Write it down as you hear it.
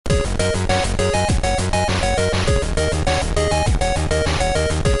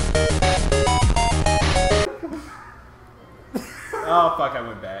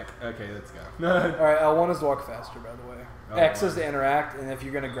Okay, let's go. Alright, L1 is to walk faster, by the way. Oh, X is to interact, and if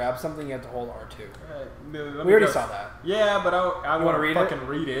you're going to grab something, you have to hold R2. No, We already saw that. Yeah, but I want to fucking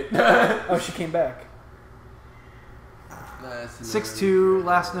read it. Oh, she came back. 6'2",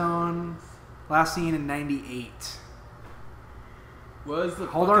 last seen in 98. What is the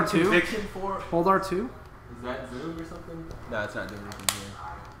Hold R2? conviction for? Hold R2? Is that Zoom or something? No, it's not doing anything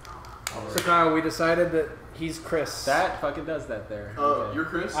here. So Kyle, we decided that he's Chris. That fucking does that there. Oh, you're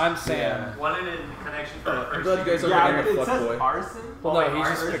Chris? I'm Sam. Yeah. Wanted it in connection for the I'm first glad you guys degree. are Yeah, getting it a says fuckboy. arson. Well, no, he's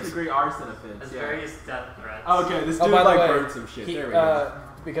just first degree arson offense. There's Yeah. various death threats. Okay, this Oh, dude by the like way, burned some shit. he, There we go.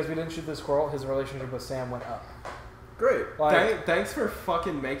 because we didn't shoot the squirrel, his relationship with Sam went up. Great. Like, Thanks for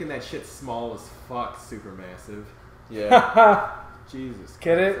fucking making that shit small as fuck, supermassive. Yeah. Jesus.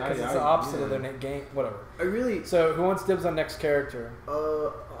 get it? Christ. Because it's the opposite of their game. Whatever. I really... So, who wants dibs on next character?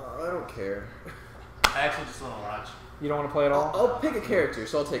 I don't care. I actually just want to watch. You don't want to play at all? I'll pick a character,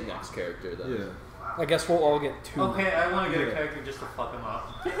 so I'll take next character then. Yeah. I guess we'll all get 2. Okay, I want to get Yeah. a character just to fuck him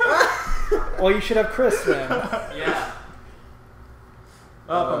up. Well, you should have Chris then. Yeah.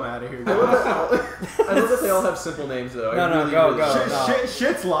 I'm out of here. I love that they all have simple names though. No, go. No.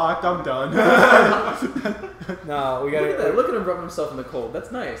 Shit's locked. I'm done. No, we Look at that. gotta. Look at him rub himself in the cold.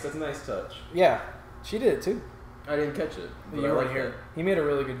 That's nice. That's a nice touch. Yeah, she did it too. I didn't catch it. But You I weren't like here. that. He made a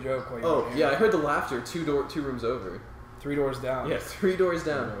really good joke while you Oh, weren't here. yeah, I heard the laughter 2 rooms over. 3 doors down. Yeah, 3 doors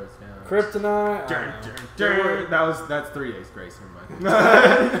down. Kryptonite. That's 3 Days Grace. Never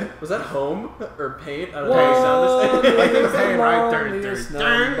mind. Was that home or paint? I don't Whoa, know how you sound this. I think it's the pain, right? loneliest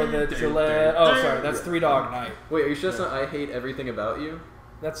number that you'll let- Oh, sorry, that's 3 Dog Night. Wait, are you sure that's not I Hate Everything About You?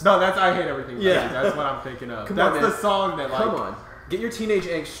 That's No, that's I Hate Everything. About Yeah. You. That's what I'm thinking of. Come That's on, the man. song that like. Come on. Get your teenage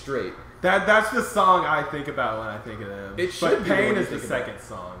angst straight. That's the song I think about when I think of them. It should but be the Pain one you is the think about. second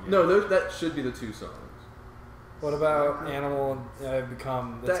song. yeah. No, that should be the 2 songs. What about Animal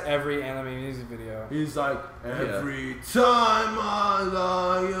Become? That's That- every anime music video. He's like, every time I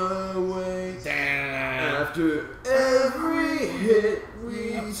lie awake. And after every hit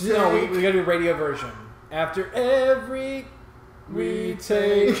we take... No, we gotta do a radio version. After every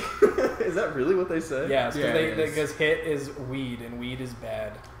retake. Is that really what they say? Yes, Yeah, it is. because hit is weed, and weed is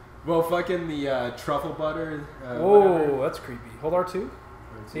bad. Well, fucking the truffle butter. Whoa, that's creepy. Hold R2.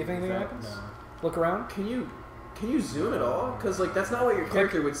 See if anything happens. No. Look around. Can you zoom at all? Because like that's not what your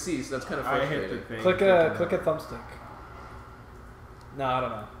character would see, so that's kind of I hit frustrating. the thing. Click a thumbstick. No, I don't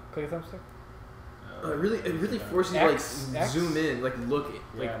know. Click a thumbstick. It really forces you to like zoom in, like look,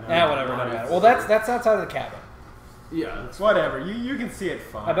 like Yeah, no. Yeah, whatever. Doesn't matter. Well, that's outside of the cabin. yeah. It's whatever. You can see it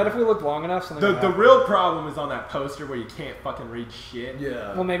fine. I bet if we look long enough, something. the would the happen. real problem is on that poster where you can't fucking read shit.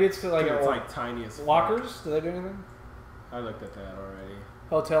 Yeah. Well, maybe it's like It's a like tiny as fuck. lockers. Do they do anything? I looked at that already.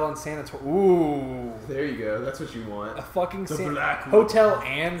 Hotel and sanatorium. Ooh, There you go. That's what you want. a fucking The black one. hotel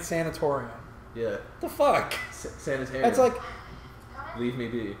and sanatorium. Yeah. The fuck? Sanitarium. That's like Leave me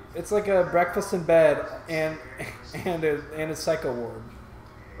be. it's like a breakfast in bed and a psycho ward.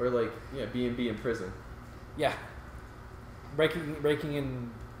 Or like B&B in prison. Yeah. Breaking.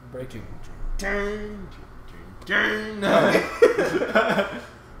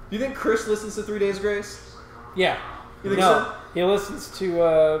 Do you think Chris listens to 3 Days Grace? Yeah. You think No, he listens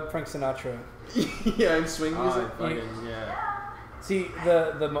to Frank Sinatra. so? Yeah, and swing music. Yeah. See,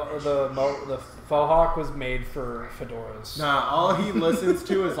 the faux hawk was made for fedoras. Nah, all he listens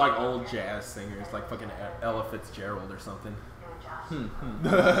to is like old jazz singers, like fucking Ella Fitzgerald or something.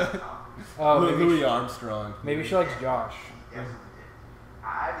 Oh, maybe Louis Armstrong. maybe she likes Josh.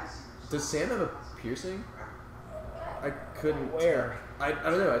 Does Sam have a piercing? I couldn't. Where? I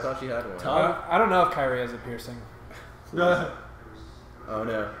don't know. I thought she had one. I don't know if Kyrie has a piercing. Oh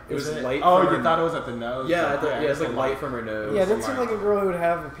no, it was light. Oh, from you her- thought it was at the nose? Yeah, it's like a light from her nose. Yeah, it didn't seem like a girl who would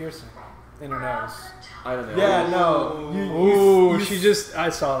have a piercing in her nose. I don't know. Yeah, no. Ooh, she just. I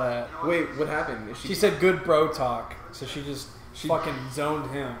saw that. Wait, what happened? Is She said good bro talk, so she just fucking zoned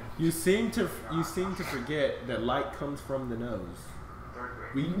him. You seem to forget that light comes from the nose.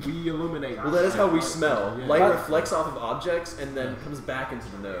 We illuminate. Well, that is how we smell. Yeah. Light reflects off of objects and then comes back into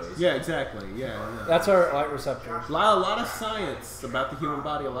the nose. Yeah, exactly. Yeah. That's our light receptor. A lot of science about the human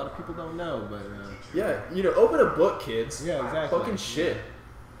body. A lot of people don't know, but Yeah, open a book, kids. yeah, exactly. Fucking shit.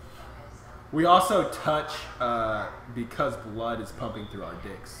 We also touch because blood is pumping through our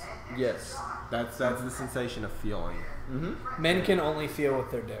dicks. Yes. That's the sensation of feeling. Mm-hmm. Men can only feel with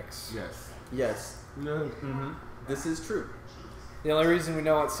their dicks. Yes. Yes. No. Mm-hmm. This is true. The only reason we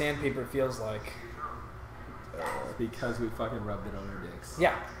know what sandpaper feels like. Because we fucking rubbed it on our dicks.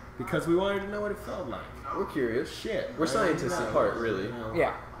 Yeah. Because we wanted to know what it felt like. We're curious. Shit. We're right? scientists No. at heart, really. You know.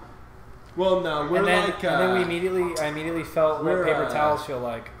 Yeah. Well, no, we're and then, like. and then I immediately felt what we're, paper towels feel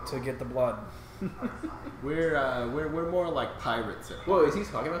like to get the blood. We're more like pirates. Whoa, is he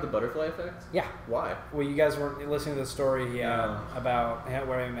talking about the butterfly effect? Yeah. Why? Well, you guys weren't listening to the story he had No. about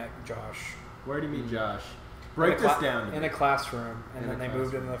where he met Josh. Where do you meet Josh? Break in a this down. in a classroom, and In then a they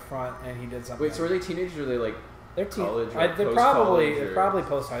moved classroom. in the front, and he did something. Wait, so are they teenagers or are they like they're college? Or they're post-college or- probably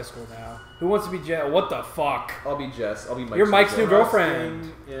post high school now. Who wants to be Jess? What the fuck? I'll be Jess. I'll be Mike's You're Mike's new girl.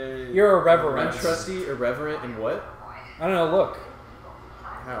 girlfriend. You're irreverent. I'm trusty, irreverent, and what? I don't know. Look,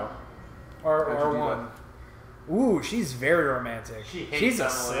 How? R How'd you do R1. Ooh, she's very romantic. She hates She's a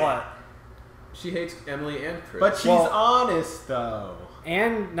Emily. slut, She hates Emily and Chris. But she's Well- honest though.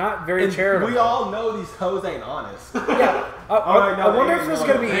 and not very And charitable. we all know these hoes ain't honest. Yeah. Alright, no, I wonder they if there's ain't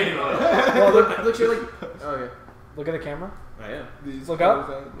gonna be. Anyway. Well, look, you're like, oh yeah, look at the camera. I am. These Look up.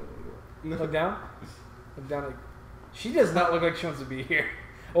 hoes ain't- Look down. Look down. Like, she does not look like she wants to be here.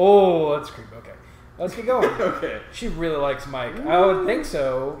 Oh, that's creepy. Okay, let's get going. Okay. She really likes Mike. I would think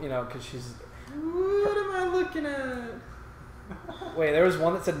so. You know, because she's. What am I looking at? Wait, there was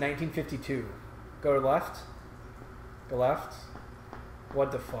one that said 1952. Go left. Go left.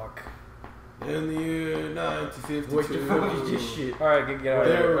 What the fuck? In the year 1952. What the fuck is this shit? All right, get out of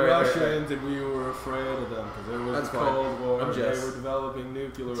They here. were Right, right, Russians and we were afraid of them because there was That's a fine. Cold War. I'm And they Jess. were developing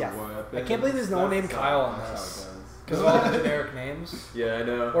nuclear Yeah. weapons. I can't believe there's no one named That's Kyle how- on that's this. how it goes. Because of all the generic names. Yeah, I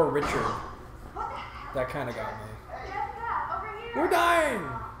know. Or Richard. That kind of got me. Jessica, over here. We're dying. You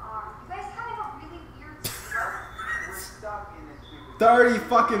guys having a really weird stroke. We're stuck in this stupid 30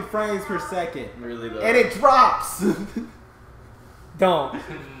 fucking frames per second. Really though. And it drops. Don't.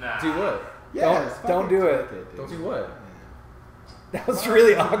 Nah. Do what? Yes, don't fucking do it. click, dude. Don't do what? That was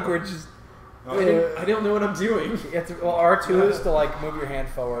really awkward. Just. I don't know what I'm doing. You have to, well, R2 is to like move your hand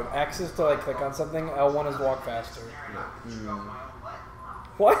forward. X is to like click on something. L1 is walk faster.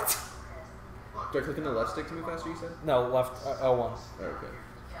 What? Do I click on the left stick to move faster? You said? No, left. L1. Oh, okay.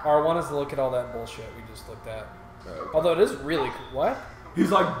 R1 is to look at all that bullshit we just looked at. Oh, okay. Although it is really cool. What?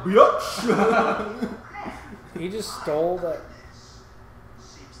 He's like, bitch. He just stole that.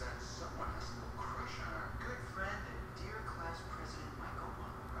 Seems that someone has a little crush on our good friend and dear class president Michael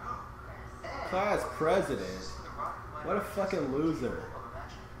Monroe. Class president. What a fucking loser.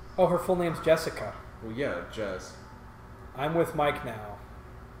 Oh, her full name's Jessica. Well, yeah, Jess. I'm with Mike now.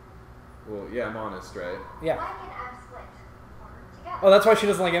 Well, yeah, I'm honest, right? Yeah. Mike and Em split. Work together. Oh, that's why she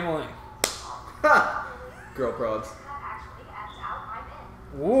doesn't like Emily. Ha! Girl prods. That actually ends out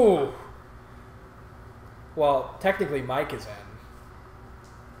I'm in. Ooh. Well, technically Mike is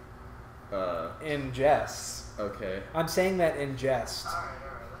in jest. Okay. I'm saying that in jest.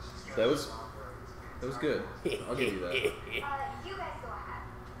 That was good. I'll give you that. You guys go ahead.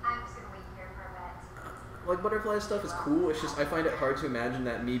 I'm just gonna wait here for a bit. Like, butterfly stuff is cool. It's just I find it hard to imagine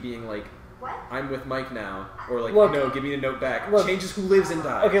that me being like, What? I'm with Mike now, or like, Look. no, give me the note back. Look. Changes who lives and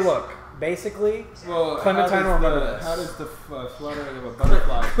dies. Okay, look. Basically, Well, Clementine will remember this. How does the fluttering of a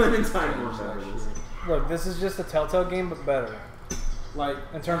butterfly? Clementine will remember this. look. This is just a Telltale game, but better Like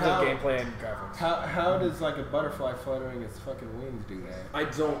in terms how, of gameplay and graphics. How does like a butterfly fluttering its fucking wings do that? I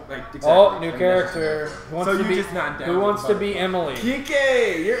don't like exactly. Oh, new character. Who wants So to you're be? just not down Who with wants to be butterfly. Emily?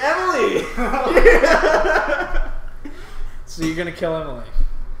 Kike, you're Emily. So you're gonna kill Emily,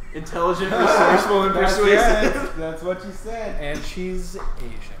 Intelligent, resourceful, and That's persuasive. right. That's what you said. and she's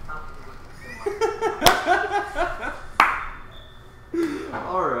Asian.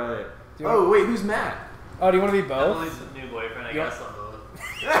 All right. Do you Oh wait, who's Matt? Oh, do you want to be both? Emily's new boyfriend, I Yeah. guess, on both.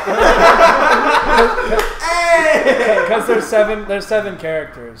 Because there's seven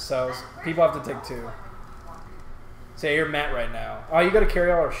characters, so people have to take two. Say you're Matt right now. Oh, you got to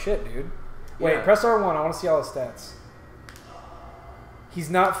carry all our shit, dude. Wait, Yeah. press R1. I want to see all his stats. He's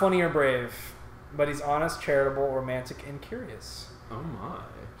not funny or brave, but he's honest, charitable, romantic, and curious. Oh my.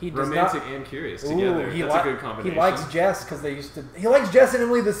 He does Romantic not- and curious Ooh, together. he That's li- a good combination. He likes Jess because they used to. He likes Jess and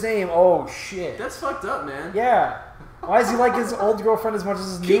Emily the same. Oh shit. That's fucked up, man. Yeah. Why does he like his old girlfriend as much as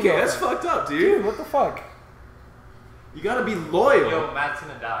his new Kike, girlfriend? that's fucked up, Dude, dude. what the fuck? You gotta be loyal. Yo, Matt's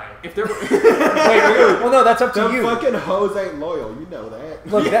gonna die. If there were Wait, well, no, that's up to Them you. fucking hoes ain't loyal. You know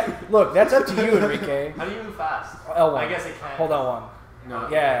that. Look, that's up to you, Enrique. How do you move fast? L1. I guess it can. Hold on one. no.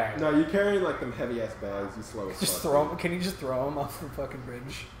 Yeah. No, you carry like them heavy ass bags. You slow as Just fuck. throw him. Can you just throw him off the fucking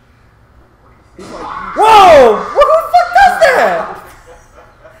bridge? He's like, Whoa! Who the fuck does that?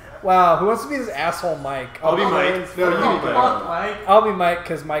 Wow, who wants to be this asshole Mike? I'll be Mike. No, you Oh, be Mike. fuck, Mike. I'll be Mike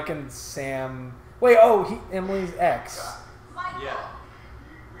because Mike and Sam. Wait, Emily's ex. Yeah.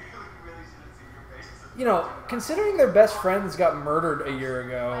 You know, considering their best friends got murdered a year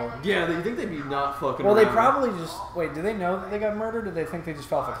ago. Yeah, you think they'd be not fucking Well, they around. probably just wait. Do they know that they got murdered, or do they think they just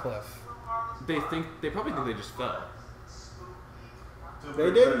fell off a cliff? they probably think they just fell.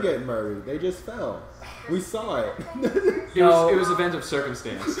 They didn't get murdered. They just fell. We saw it. It was event of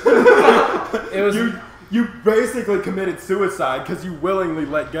circumstance. It was. You basically committed suicide because you willingly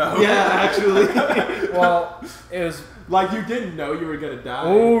let go. Yeah, actually. Well, it was. Like you didn't know you were gonna die.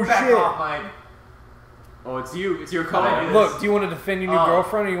 Oh Back shit! off, Mike. Oh, it's you. It's your call. Look, do you want to defend your new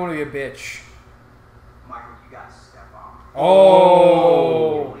girlfriend or you want to be a bitch? Michael, you gotta step up.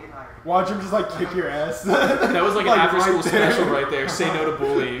 Oh. Watch him just like kick your ass. That was like an after-school right there. special right there. Say no to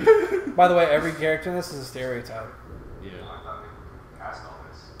bullying. By the way, every character in this is a stereotype. Yeah. I thought we passed all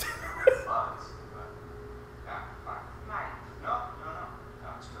this. But, yeah, fine. No,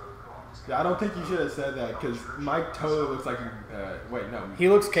 it's totally cool. I'm just Yeah, I don't think you should have said that because Mike totally looks like wait, no. He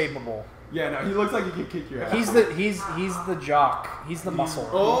looks capable. Yeah, no, he looks like he could kick your ass. He's the jock. He's the muscle.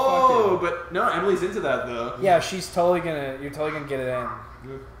 Oh, but no, Emily's into that though. Yeah, you're totally gonna get it in.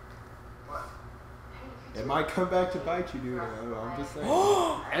 It might come back to bite you, dude. I'm just saying.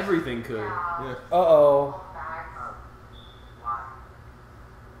 Everything could. Yeah. Uh-oh.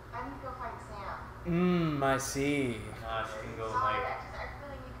 I need to go find Sam. I see. Nah, she can go Sorry, like. I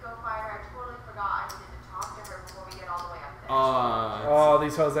really need to go find her. I totally forgot I needed to talk to her before we get all the way up there. Oh,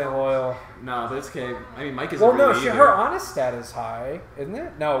 these hoes ain't loyal. Nah, but it's okay. I mean, Mike is. Well, no, really either. her honest stat is high, isn't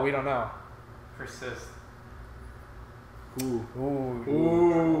it? No, we don't know. Persist. Ooh. Ooh.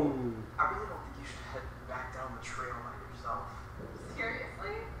 Ooh. I really don't think you should head back down the trail by yourself.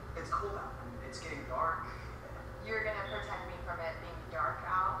 Seriously? It's cold out and it's getting dark. You're gonna protect me from it being dark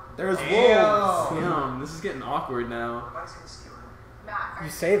out? There's wolves. Damn, this is getting awkward now. Nobody's gonna steal it. Matt, are You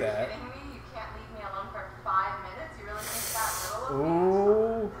say that. kidding me? You can't leave me alone for 5 minutes? You really think that little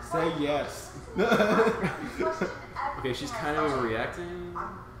of Ooh. me? Say yes. Okay, she's kind of overreacting.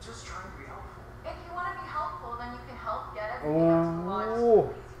 I'm just trying to be helpful. If you want to be helpful, then you can help get everything else launched. Ooh.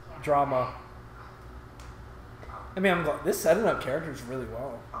 Please, you can't. Drama. I mean, I'm glad this setting up characters really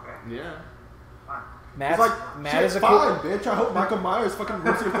well. Okay. Yeah. Fine. Matt Shit, is a fine, cool. bitch. I hope Michael Myers fucking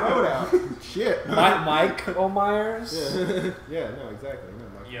rips your throat out. Shit. Mike O'Myers. Yeah. Yeah. No. Exactly. No.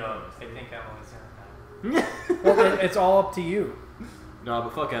 Michael Yo, Myers. I think Emily's in that. Well, it's all up to you. No,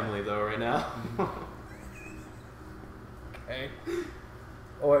 but fuck Emily though right now. Okay.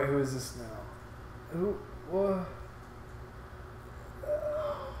 Oh wait, who is this now? Who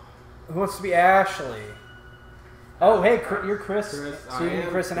wants to be Ashley? Oh, hey, you're Chris. So you I can be am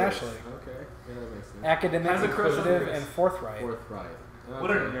Chris and Ashley. Okay. Yeah, that makes sense. Academic, Has a crush on inquisitive, Chris. and forthright. Forthright. Okay. What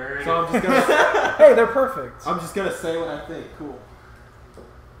a nerd. So I'm just gonna. Hey, they're perfect. I'm just gonna say what I think. Cool.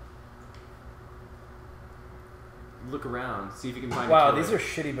 Look around, see if you can find. Wow, a killer. these are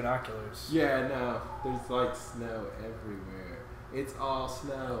shitty binoculars. Yeah. No. There's like snow everywhere. It's all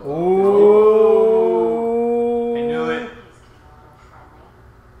snow. Ooh. I knew it. He's getting a little friendly.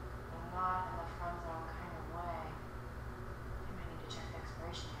 And not in a friend zone kind of way. You might need to check the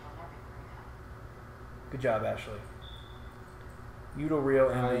expiration date on everything we have. Good job, Ashley. You the real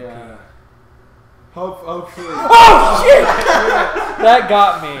MVP. Hopefully. Oh shit! That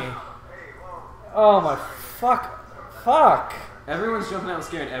got me. Oh my fuck. Everyone's jumping out and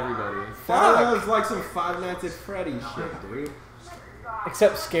scaring everybody. That was like some Five Nights at Freddy's shit, dude.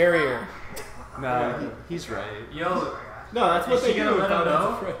 Except scarier. Nah, he's right. Yo, No, that's what Is they she do. gonna in let him Five Nights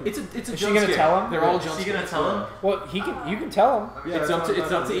know? at Freddy's. It's a Is she jump gonna scare. tell him? They're all is jump she gonna scares. tell him? Well, you can tell him. Yeah, It's that's up to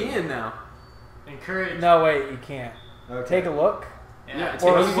what I'm Ian now. Encourage. No, wait, you can't. Okay. Take a look. Yeah,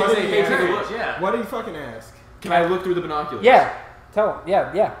 Or you can say, hey, take a look. Yeah. What do you fucking ask? Can I look through the binoculars? Yeah, tell him.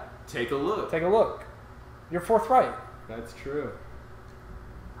 Yeah. Take a look. Take a look. You're forthright. That's true.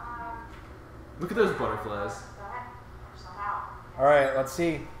 Look at those butterflies. Go ahead. Finish that out. All right, let's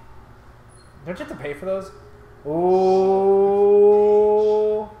see. Don't you have to pay for those?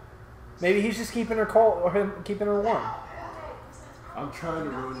 Ooh. Maybe he's just keeping her cold or him keeping her warm. I'm trying to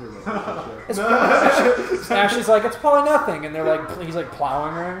ruin your relationship. It's Ashley's like, it's probably nothing, and they're like, he's like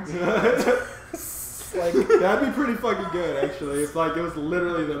plowing her. It's like, That'd be pretty fucking good, actually. It's like it was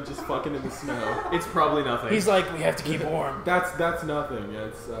literally them just fucking in the snow. It's probably nothing. he's like, we have to keep warm. That's nothing.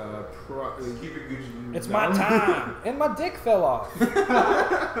 It's Keep it Gucci. It's my time, and my dick fell off.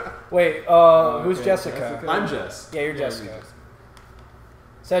 Wait, who's okay, Jessica? Jessica. I'm Jess. Yeah, you're Jessica.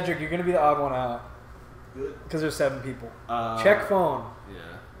 Cedric, you're gonna be the odd one out because there's 7 people. Check phone. Yeah.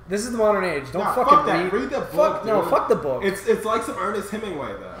 This is the modern age. Don't Nah, fucking fuck that. read. Read the book, Fuck no. dude. Fuck the book. It's like some Ernest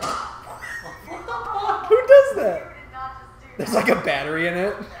Hemingway though. Who does that? You did not just do There's like a battery in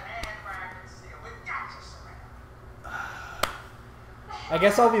it. I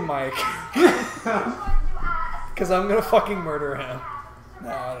guess I'll be Mike. Because I'm gonna fucking murder him. No,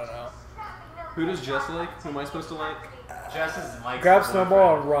 I don't know. Who does Jess like? Who am I supposed to like? Jess is Mike's Grab boyfriend.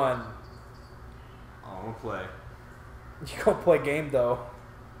 snowball and run. Won't play. You go play game though.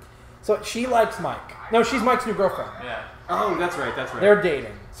 So she likes Mike. No, she's Mike's new girlfriend. Yeah. Oh, that's right. That's right. They're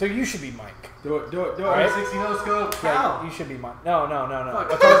dating. So you should be Mike. Do it. Do it. Do it. Right? 360 no scope. Yeah, you should be Mike. No.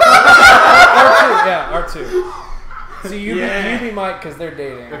 Fuck. R2. Yeah, R2. So you be Mike because they're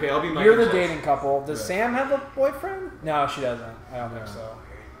dating. Okay, I'll be Mike. You're and the Chelsea. dating couple. Does Sam have a boyfriend? No, she doesn't. I don't think so.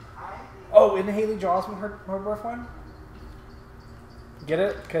 Oh, isn't Haley Joel Osment her boyfriend? Get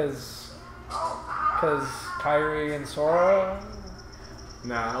it? Because Kyrie and Sora.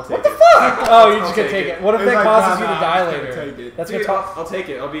 Nah, I'll take What the it. fuck? Oh, you're just gonna take take it. it. What if It's that like, causes nah, you to I'm die just gonna later? take it. That's Dude, gonna talk. I'll take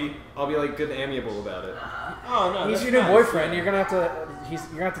it. I'll be like good and amiable about it. Oh no, He's that's your new nice, boyfriend. yeah. You're gonna have to. You're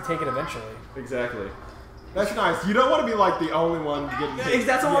gonna have to take it eventually. Exactly. That's nice. You don't want to be like the only one getting hit.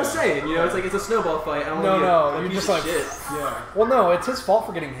 That's all I'm saying. You know, it's like it's a snowball fight. I don't No, want to no, get a you're piece just of like- shit. Yeah. Well, no, it's his fault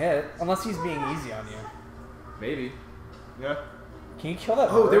for getting hit, unless he's being easy on you. Maybe. Yeah. Can you kill that?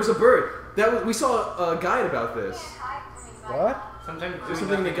 Oh, bird? there was a bird. We saw a guide about this. What? Sometimes There's doing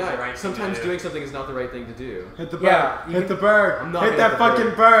something in the nothing is the guide. right thing Sometimes to do. doing something is not the right thing to do. Hit the bird. Yeah, you hit the bird. I'm not Hit hitting that the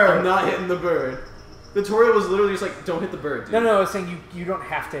fucking bird. I'm not hitting the bird. The tutorial was literally just like, don't hit the bird, dude. No, it's saying you don't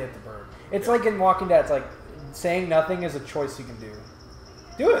have to hit the bird. It's like in Walking Dead. It's like saying nothing is a choice you can do.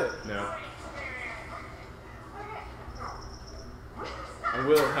 Do it. No. I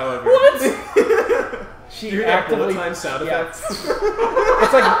will, however. What? She Do you hear that actively bullet time sound yeah. effects?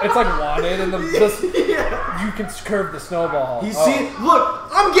 It's like wanted, and just Yeah. you can curve the snowball. He's Oh. seen. Look,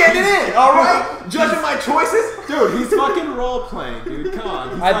 I'm getting it in. All right, judging my choices. Dude, he's fucking role playing, dude. Come on.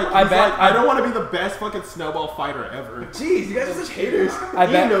 He's I bet- I don't want to be the best fucking snowball fighter ever. Jeez, you guys are such haters. I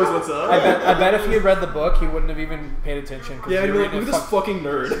He bet- knows what's up. I bet if he had read the book, he wouldn't have even paid attention. 'Cause Yeah, you're he'd be like, reading look a at this fucking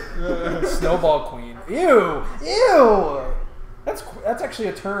nerd. Snowball Queen. Ew. That's actually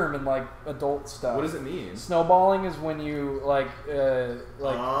a term in like adult stuff. What does it mean? Snowballing is when you like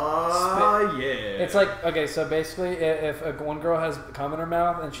Ah, yeah. It's like, okay, so basically, if one girl has cum in her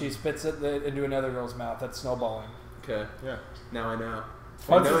mouth and she spits it into another girl's mouth, that's snowballing. Okay, Yeah. now I know.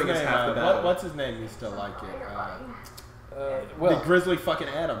 What's his Knowing is name? half the battle. What's his name? You still like it? The Well, Grizzly fucking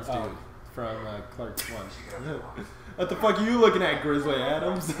Adams, dude, Oh. from Clerks 1. What the fuck are you looking at, Grizzly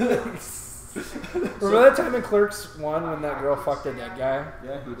Adams? remember that time in Clerks 1 when that girl fucked a dead guy?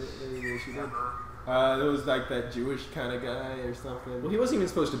 Yeah, he did. Yeah, she did. It was like that Jewish kind of guy or something. Well, he wasn't even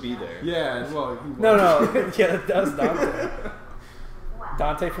supposed to be there. Yeah, well, he was. No. Yeah, that was Dante.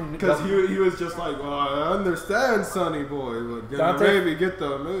 Dante from... Because he was just like, well, I understand, Sonny Boy, but you know, Dante- maybe get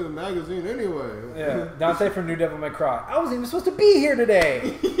the magazine anyway. Yeah, Dante from New Devil May Cry. I wasn't even supposed to be here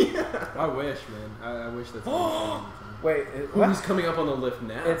today. I wish, man. I wish that's all. Wait, what? Who's coming up on the lift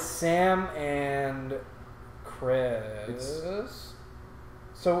now? It's Sam and Chris.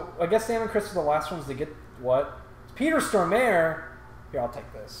 So I guess Sam and Chris are the last ones to get what? Peter Stormare. Here, I'll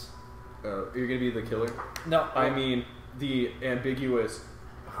take this. You're gonna be the killer. No, I mean, the ambiguous.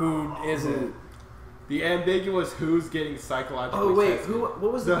 who is it? The ambiguous who's getting psychologically Oh wait, tested. what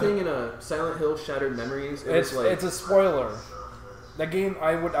was the thing in Silent Hill Shattered Memories? It It's was like, it's a spoiler. That game,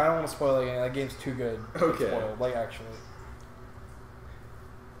 I don't want to spoil the game. That game's too good. to Okay. spoil, like actually.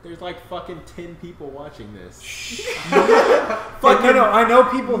 There's like fucking 10 people watching this. Fuck no, I know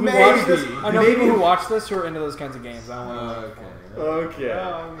people who watch this. maybe. I know people who watch this who are into those kinds of games. I don't want to. Okay. okay.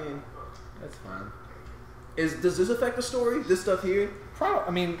 Well, I mean, that's fine. Does this affect the story? This stuff here?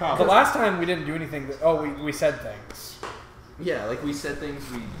 I mean, Probably. the last time we didn't do anything. We said things. Yeah, like we said things.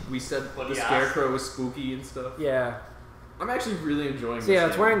 We said What the he asked. scarecrow was spooky and stuff. Yeah. I'm actually really enjoying this. So yeah,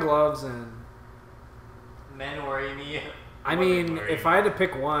 it's game. wearing gloves and. Men worry me. I Women mean, worry if me. I had to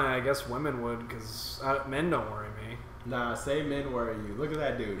pick one, I guess women would, because men don't worry me. Nah, say men worry you. Look at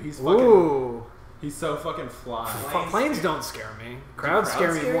that dude. He's fucking. Ooh. He's so fucking fly. Planes don't scare me. Crowds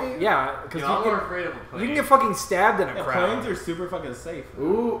scare me scare more. you? Yeah, because You know, I'm more afraid of a plane. you can get fucking stabbed in a Yeah, crowd. planes are super fucking safe.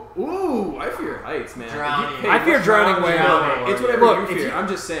 Ooh, I fear heights, man. Drowning. Hey, I fear drowning way Drowning. more. It's whatever Look, you if fear. you- I'm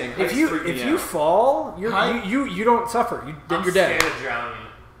just saying. If heights you freak me if you out. fall, Height- you don't suffer. I'm You're dead. scared of drowning.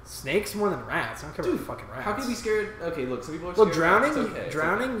 Snakes more than rats. I don't care Dude, about fucking rats. how can you be scared? Okay, look, some people are Well, scared. drowning, It's okay, it's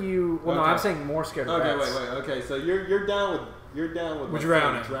drowning. okay. You. Well, no, Okay. I'm saying more scared of Okay, rats. wait. Okay, so you're down with like,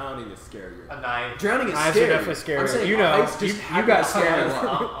 drowning. Drowning is scarier. A knife. Drowning is Knives are scary. definitely scary. I'm saying You know, heights just you happen got to scare scared. me a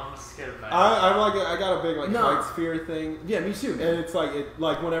lot. I'm scared of knives. I'm like I got a big like No. heights fear thing. Yeah, me too. And Man. it's like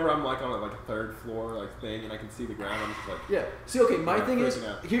like whenever I'm like on like a third floor like thing and I can see the ground, I'm just like Yeah. See, okay, my I'm thing is,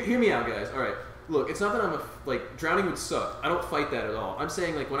 freaking out. hear me out, guys. All right. Look, it's not that I'm like drowning would suck. I don't fight that at all. I'm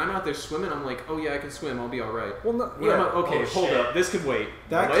saying like when I'm out there swimming, I'm like, oh yeah, I can swim. I'll be all right. Well, no, When I'm out- okay, Oh, hold shit. up. This could wait.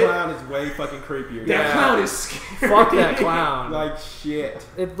 that What? clown is way fucking creepier. That Yeah. clown is scary. Fuck that clown. Like shit.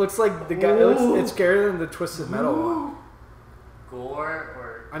 It looks like the guy. It's scarier than the Twisted Metal one. gore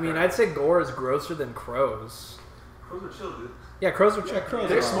or? I mean, I'd say gore is grosser than crows. Crows are chill, dude. Yeah, crows are chill. Yeah, crows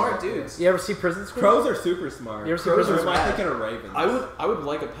They're are smart alright. dudes. You ever see Prison School? Crows are super smart. You ever see Crows Prison are School? am I thinking of ravens? I would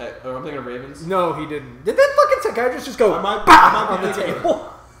like a pet. Or I'm thinking of ravens. No, he didn't. Did that fucking psychiatrist just go I might on be the thinking table?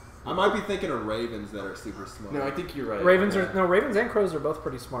 I might be thinking of ravens that are super smart. No, I think you're right. Ravens Yeah. are no ravens and crows are both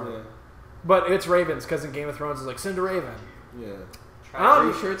pretty smart. Yeah. But it's ravens because in Game of Thrones it's like send a raven. Yeah. I Are don't,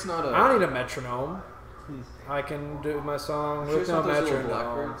 you need, sure it's not a? I don't need a metronome. I can do my song Sure with it's no not those little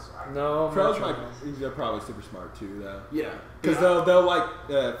metronome. blackbirds? No Crows metronome. might they're probably super smart too though. Yeah. Because they'll like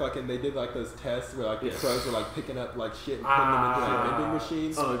fucking they did like those tests where like the Yes. crows were like picking up like shit and putting them into like vending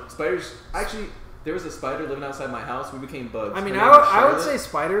machines. Oh, spiders. Actually, there was a spider living outside my house. We became bugs. I mean, Her I name would, was I would Charlotte. say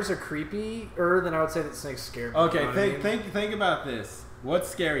spiders are creepier than I would say that snakes scare me. Okay, you know what I mean? think about this.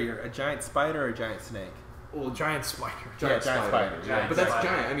 What's scarier, a giant spider or a giant snake? Well, Giant spider. Giant spider. Giant but that's spider.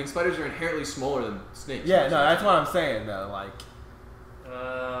 giant. I mean, spiders are inherently smaller than snakes. Yeah, no, that's what I'm saying though. Like,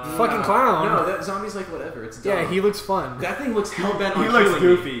 Fucking clown. No, that zombie's like whatever. It's dumb. Yeah, he looks fun. That thing looks hell bent on he looks killing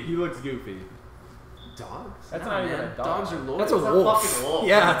goofy. Me. He looks goofy. Dogs? That's No, not even man. a dog. Dogs are loyal. That's a It's a wolf. fucking wolf.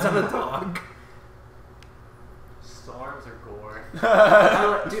 Yeah, it's not a dog. Storms are gore.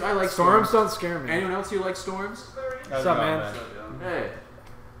 Dude, I like Storms don't scare me. Anyone else here like storms? What's up, man? Hey.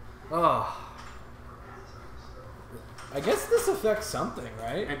 Oh. I guess this affects something,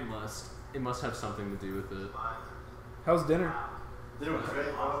 right? It must. It must have something to do with it. How's dinner? Dinner was great,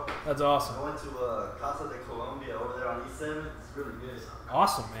 bro. That's I awesome. went to Casa de Colombia over there on East 7. It's really good.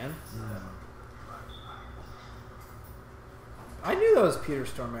 Awesome, man. I knew that was Peter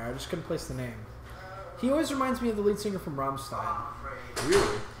Stormare. I just couldn't place the name. He always reminds me of the lead singer from Rammstein.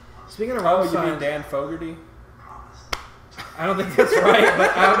 Really? Speaking of Oh, you Rammstein, mean Dan Fogarty? I don't think that's right,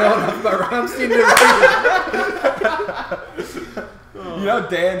 but I don't know enough about Rammstein to You know,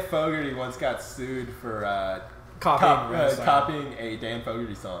 Dan Fogarty once got sued for copying Rammstein. copying a Dan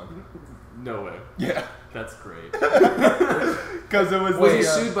Fogarty song. No way. Yeah, That's great. because it was. Was he the,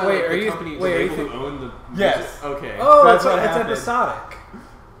 sued by wait, like, are the you- company, wait, the are you label think- who owned the Yes. music? Okay. Oh, That's what it's happened. episodic.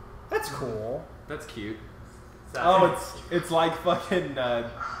 That's cool. That's cute. Oh, it's like fucking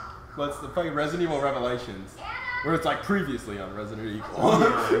what's the fucking Resident Evil Revelations, where it's like previously on Resident Evil,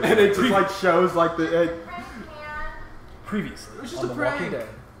 and it just like shows like the. Previously, It was just on a The Walking prank. Dead.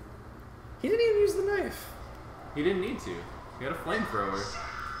 He didn't even use the knife. He didn't need to. He had a flamethrower.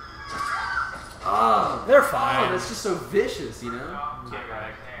 They're fine. Oh, that's just so vicious, you know? Get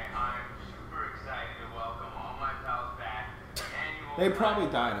right. I'm super excited to welcome all my pals back to the annual They probably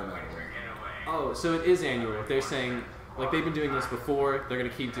die no matter winter what. getaway. Oh, so it is annual. They're saying, like, they've been doing this before, they're gonna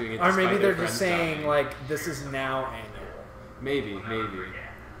keep doing it Or maybe despite they're their just friends saying, dying. like, this is now annual. Maybe.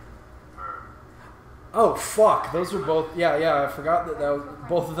 Oh, fuck. Those are both. Yeah, I forgot that was,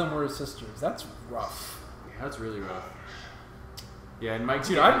 both of them were his sisters. That's rough. Yeah, that's really rough. Yeah, and Mike's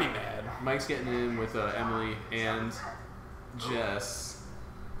Dude, getting, I'd be mad. Mike's getting in with Emily and Jess.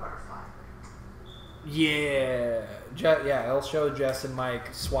 Yeah. It'll show Jess and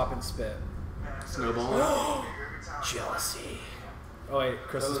Mike swap and spit. Snowball. Jealousy. Oh, wait,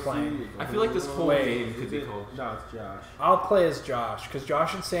 Chris is playing. I feel like this whole Wait, game could Is be it- called. No, it's Josh. I'll play as Josh, because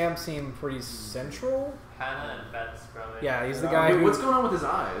Josh and Sam seem pretty central. Hannah and Beth's brother. Yeah, he's the guy Wait, who. what's going on with his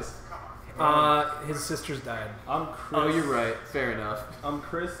eyes? His sisters died. I'm Chris. Oh, you're right. Fair enough. I'm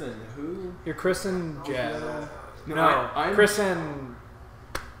Chris and who? You're Chris and Jess. No, No, I'm Chris and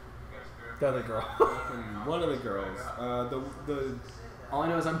the other girl. Fucking one of the girls. The All I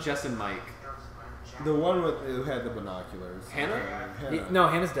know is I'm Jess and Mike. one with who had the binoculars. Hannah? Hannah. No,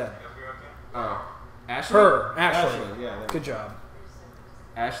 Hannah's dead. Oh, Ashley. Her, Ashley. Ashley, yeah. Good job.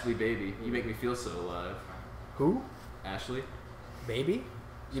 Ashley, baby, you make me feel so alive. Who? Ashley. Baby?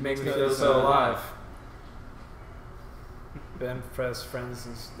 You make me Makes feel me so feel alive. Ben Press friends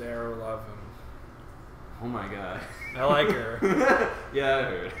is there who love him. Oh my god. I like her. Yeah, I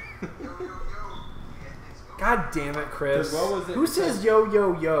heard. God damn it, Chris. 'Cause what was it- Who says yo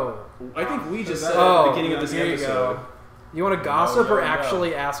yo yo? I think we just said Oh, at the beginning of this here you episode. go. You want to gossip yo, or yo.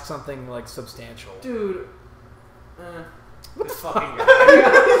 actually ask something like substantial? Dude. What the fuck? Fucking guy.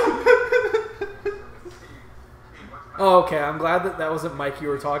 Oh, okay. I'm glad that wasn't Mike you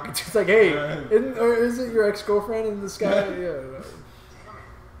were talking to. It's like, hey, or is it your ex girlfriend in this guy? Yeah.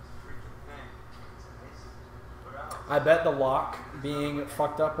 I bet the lock being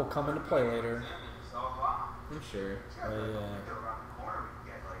fucked up will come into play later. I'm sure.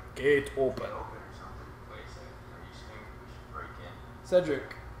 Gate open.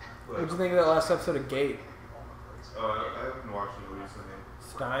 Cedric, what'd you think of that last episode of Gate? I haven't watched it recently.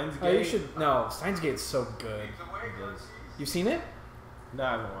 Steins Oh, you Gate? should. No, Steins Gate's so good. You've seen it? No,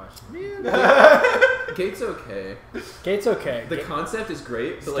 I haven't watched it. Gate's okay. Gate's okay. The concept is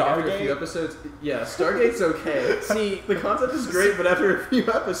great, but like after a few Stargate? episodes, yeah, Stargate's okay. See, The concept is great, but after a few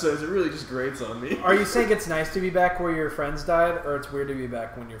episodes, it really just grates on me. are you saying it's nice to be back where your friends died, or it's weird to be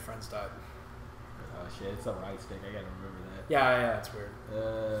back when your friends died? Oh shit, it's a right stick. I gotta remember that. Yeah, it's weird.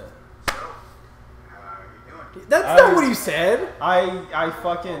 So, how you doing? That's I not was- what you said.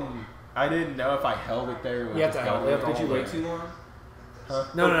 I didn't know if I held it there. Or You have just to hold it. held You have Did to you hold wait too long? Huh?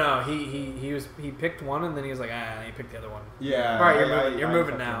 No. He picked one, and then he was like, and he picked the other one. Yeah. All right, you're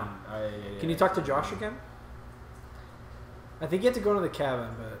moving fucking- now. yeah, Can you talk to Josh again? I think you have to go to the cabin,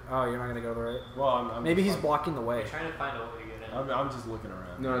 but you're not gonna go to the right. Well, I'm Maybe he's I'm, blocking the way. I'm trying to find a way to get in. I'm just looking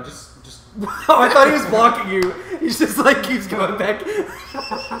around. No, just Oh, I thought he was blocking you. He's just like keeps going back.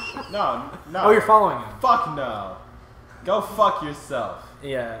 No. Oh, you're following him. Fuck no. Go fuck yourself.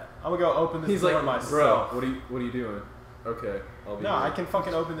 Yeah. I'm gonna go open this he's door like, myself. bro, what are you doing? Okay, I'll be. No, here. I can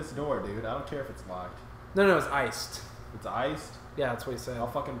fucking open this door, dude. I don't care if it's locked. No, it's iced. It's iced. Yeah, that's what he said. I'll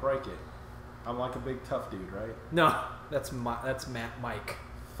fucking break it. I'm like a big tough dude, right? No, that's Mike. Yeah,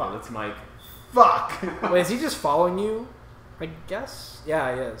 that's Mike. Fuck. Wait, is he just following you? I guess.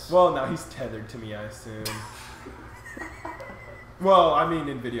 Yeah, he is. Well, no, he's tethered to me, I assume. Well, I mean,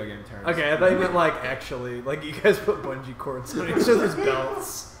 in video game terms. Okay, I thought you meant like actually, like you guys put bungee cords on each other's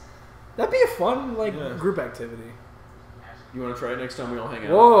belts. That'd be a fun like Yeah. group activity. You want to try it next time we all hang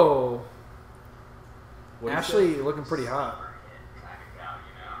out? Whoa, What'd he Ashley say? looking pretty hot. Kind of gal,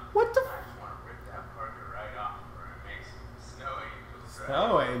 you know? What the? I just want to rip that Parker right off where it makes snow angels.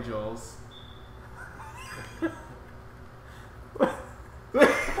 Snow angels.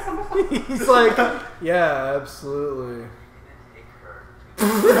 He's like, yeah, absolutely. Take her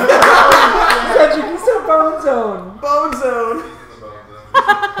Patrick, you said Bone Zone. Bone Zone.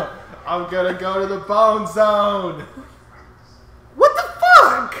 I'm gonna go to the bone zone. What the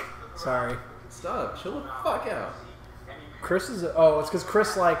fuck? Sorry, Stop. Chill the fuck out. Chris is. Oh, it's because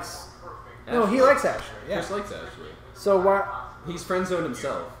Chris likes. No, he likes Ashley. Yeah. Chris likes Ashley. So why? He's friend zoned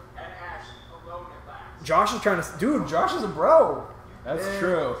himself. and Ash alone at last. Josh is trying to. Dude, Josh is a bro. That's Yeah.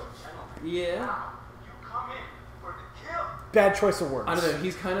 true. Yeah. You come in for the kill. Bad choice of words. I don't know.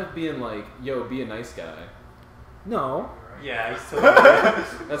 He's kind of being like, "Yo, be a nice guy." No. Yeah, he's still.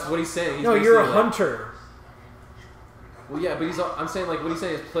 That's what he's saying. He's No, you're a basically like- hunter. Well, yeah, but I'm saying like what he's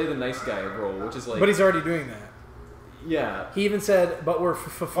saying is play the nice guy role, which is like. But he's already doing that. Yeah. He even said, but we're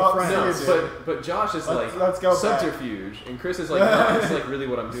Well, friends. no, No, but Josh is Let's- like let's go back. subterfuge, and Chris is like, no, this is like really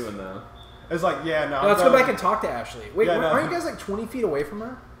what I'm doing now. It's like, yeah, no. Now, let's go I'm back and talk to Ashley. Wait, Yeah, no. aren't you guys like 20 feet away from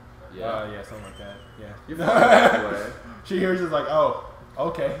her? Yeah. Yeah, something like that. Yeah. You're far enough away. She hears it's like, oh,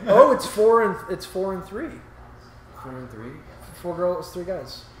 okay. Oh, it's 4 and 3. 4 and 3. 4 girls, 3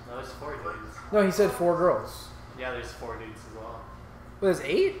 guys. No, there's 4 dudes. No, he said 4 girls. Yeah, there's 4 dudes as well. Well, there's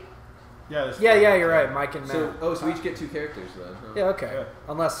 8. Yeah, there's Yeah, you're right. Mike and Matt. So we each get 2 characters then. Huh? Yeah, okay. Yeah.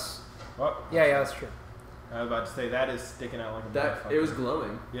 Unless, Well, yeah, that's true. I was about to say that is sticking out like a That motherfucker. it was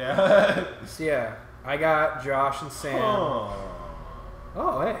glowing. Yeah. So yeah, I got Josh and Sam. Oh.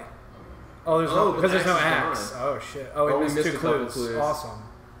 Oh, hey. Oh, there's Oh, no but because there's no axe axe. is Oh shit. Oh, Oh, we we missed missed 2 a couple clues. clues. Awesome.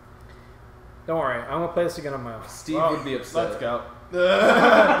 Don't worry, I'm gonna play this again on my own. Steve Well, would be upset. Let's go.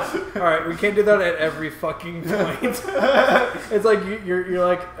 All right, we can't do that at every fucking point. It's like you're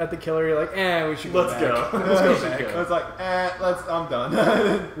like at the killer. You're like, we should go. Let's back. go. Let's We go should back. go. It's like, I'm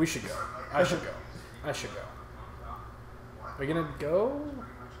done. We should go. I should go. I should go. Are you gonna go?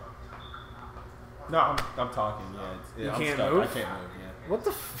 No, I'm talking. Yeah, You I'm can't stuck. move? I can't move. Yeah. What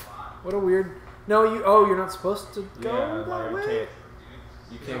the? What a weird. No, you. Oh, you're not supposed to go Yeah, that like, way. I can't.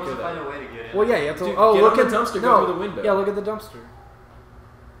 You You're can't supposed go to that find a way. way to get in. Well, yeah, you have to. Dude, oh, get look on at the dumpster, no, go through the window. Yeah, look at the dumpster.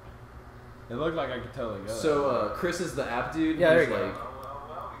 It looked like I could totally go. So Chris is the app dude. Yeah, there He's you go. like,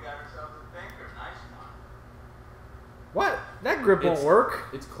 Well, we got ourselves a thinker. Nice one. What? That grip won't It's- work.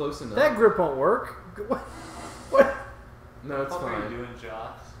 it's close enough. That grip won't work. What? What? No, What it's the fuck are you fine. doing,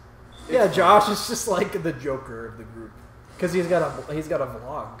 Josh? Yeah, Josh is just like the Joker of the group because he's got a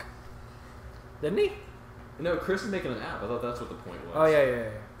vlog, didn't he? No, Chris is making an app. I thought that's what the point was. Oh yeah.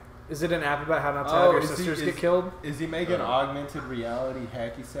 Is it an app about how not to Oh, have your is he- sisters is- get killed? Is he making augmented reality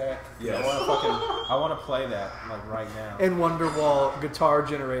hacky sack? Yes. I want to play that like right now. And Wonderwall guitar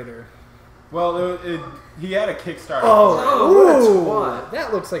generator. Well, he had a Kickstarter. Oh, what a ooh, twat.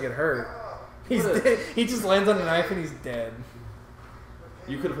 that looks like it hurt. He's What a- dead. He just lands on a knife and he's dead.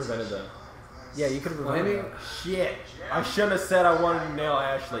 You could have prevented that. Yeah, you could have Well, I prevented mean, that. Shit! I shouldn't have said I wanted to nail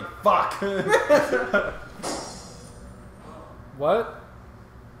Ashley. Fuck! What?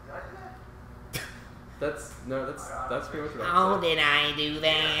 that's pretty much what How I did I do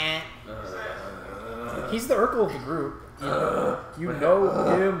that? said. He's the Urkel of the group. You know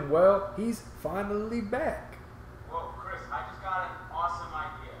him well. He's finally back. Whoa, Chris, I just got an awesome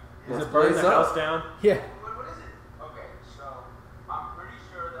idea. Is it burning the house down? Yeah. What is it? Okay, so I'm pretty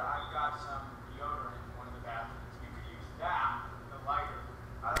sure that I've got some deodorant in one of the bathrooms. We could use that, the lighter.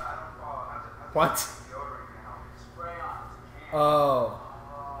 I don't follow. How's What? deodorant gonna help? Spray on it. It's a can. Oh.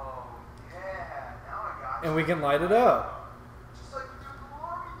 Oh, yeah. Now I got And you. we can light it up. Just like we do with the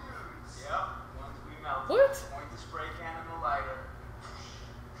army dudes. Yep. Once we melt it, What? point the spray can in the lighter.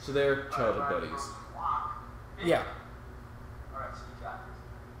 So they're childhood buddies. Yeah. Alright, so you got this.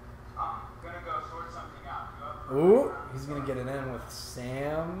 I'm gonna go sort something out. You up for Ooh, it? he's gonna get it in with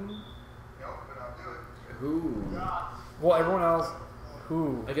Sam. No, but I'll do it. Who? Well, everyone else.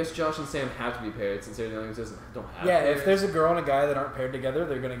 Who? I guess Josh and Sam have to be paired since they're the only ones that don't have. Yeah, pairs. if there's a girl and a guy that aren't paired together,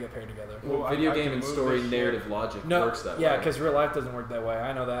 they're gonna get paired together. Well, Well, video I game can and move story this shit. narrative logic No, works that yeah, way. because real life doesn't work that way.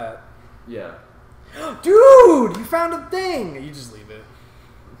 I know that. Yeah. Dude, you found a thing. You just leave it.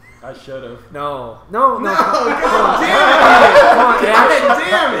 I should have. No. God Come on,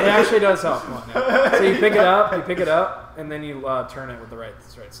 damn it actually does help. Come on, now. So you pick it up, and then you turn it with the right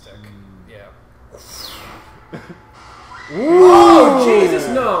stick. Yeah. Oh Jesus,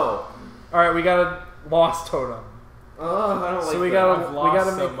 no! All right, we got a lost totem. Oh, I don't like So we that. gotta- I've lost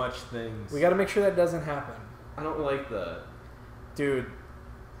gotta so make- much things. We got to make sure that doesn't happen, I don't like that. dude.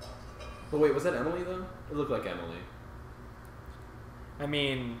 But wait, was that Emily though? It looked like Emily. I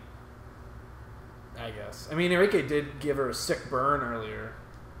mean, I guess. I mean, Enrique did give her a sick burn earlier.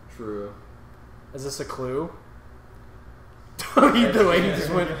 True. Is this a clue? The way he just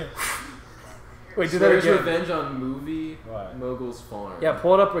went. Wait, do that Swears again. revenge on movie What? Mogul's Farm. Yeah,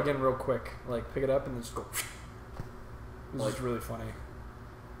 pull it up again real quick. Like, pick it up and then just go. This Like- is really funny.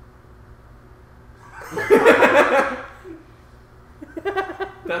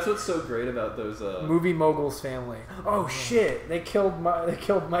 That's what's so great about those. Movie Mogul's family. Oh shit! They killed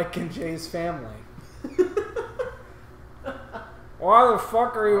Mike and Jay's family. Why the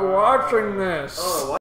fuck are you watching this? Oh,